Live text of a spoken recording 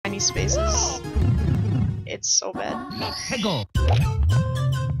these spaces. It's so bad.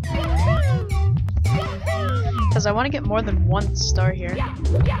 Because I want to get more than one star here.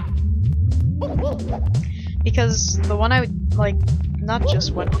 Because the one I like, not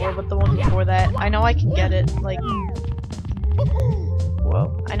just went for, but the one before that, I know I can get it, like,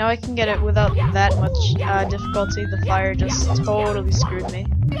 whoa. I know I can get it without that much difficulty. The fire just totally screwed me.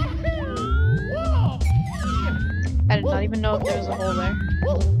 I did not even know if there was a hole there.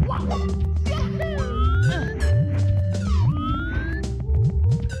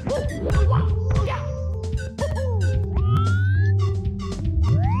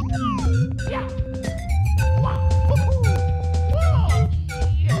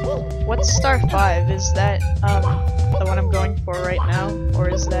 What's star 5? Is that the one I'm going for right now? Or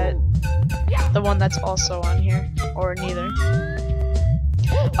is that the one that's also on here? Or neither?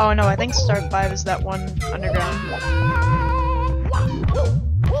 Oh no, I think star 5 is that one underground.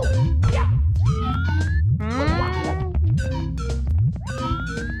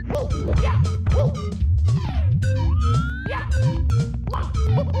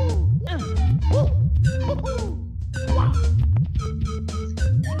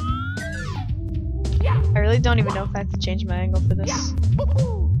 I really don't even know if I have to change my angle for this.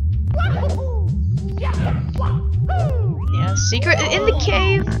 Yeah, secret in the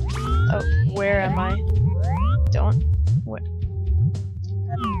cave! Oh, where am I? Don't. What?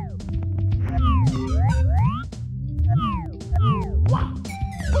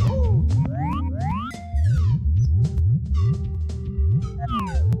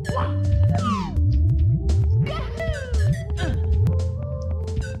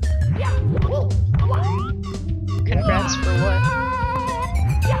 Congrats for what?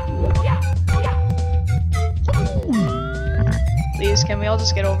 Please, can we all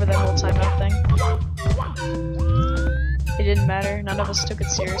just get over that whole timeout thing? It didn't matter. None of us took it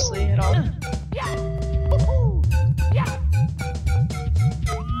seriously at all.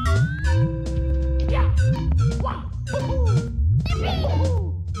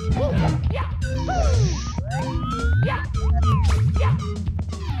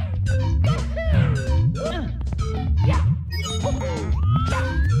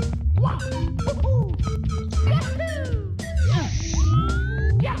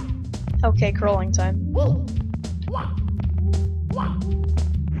 Okay, crawling time.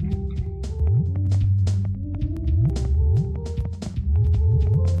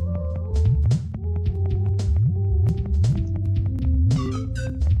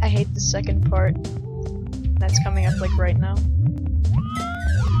 I hate the second part that's coming up like right now.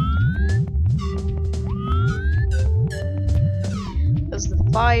 Because the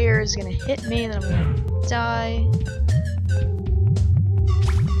fire is gonna hit me and then I'm gonna die.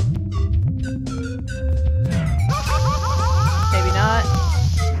 Maybe not.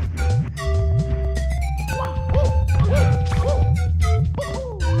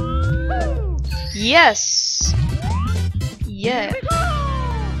 Yes! Yeah.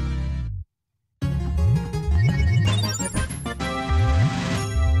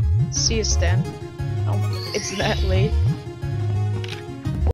 See you, Stan. Oh, it's that late.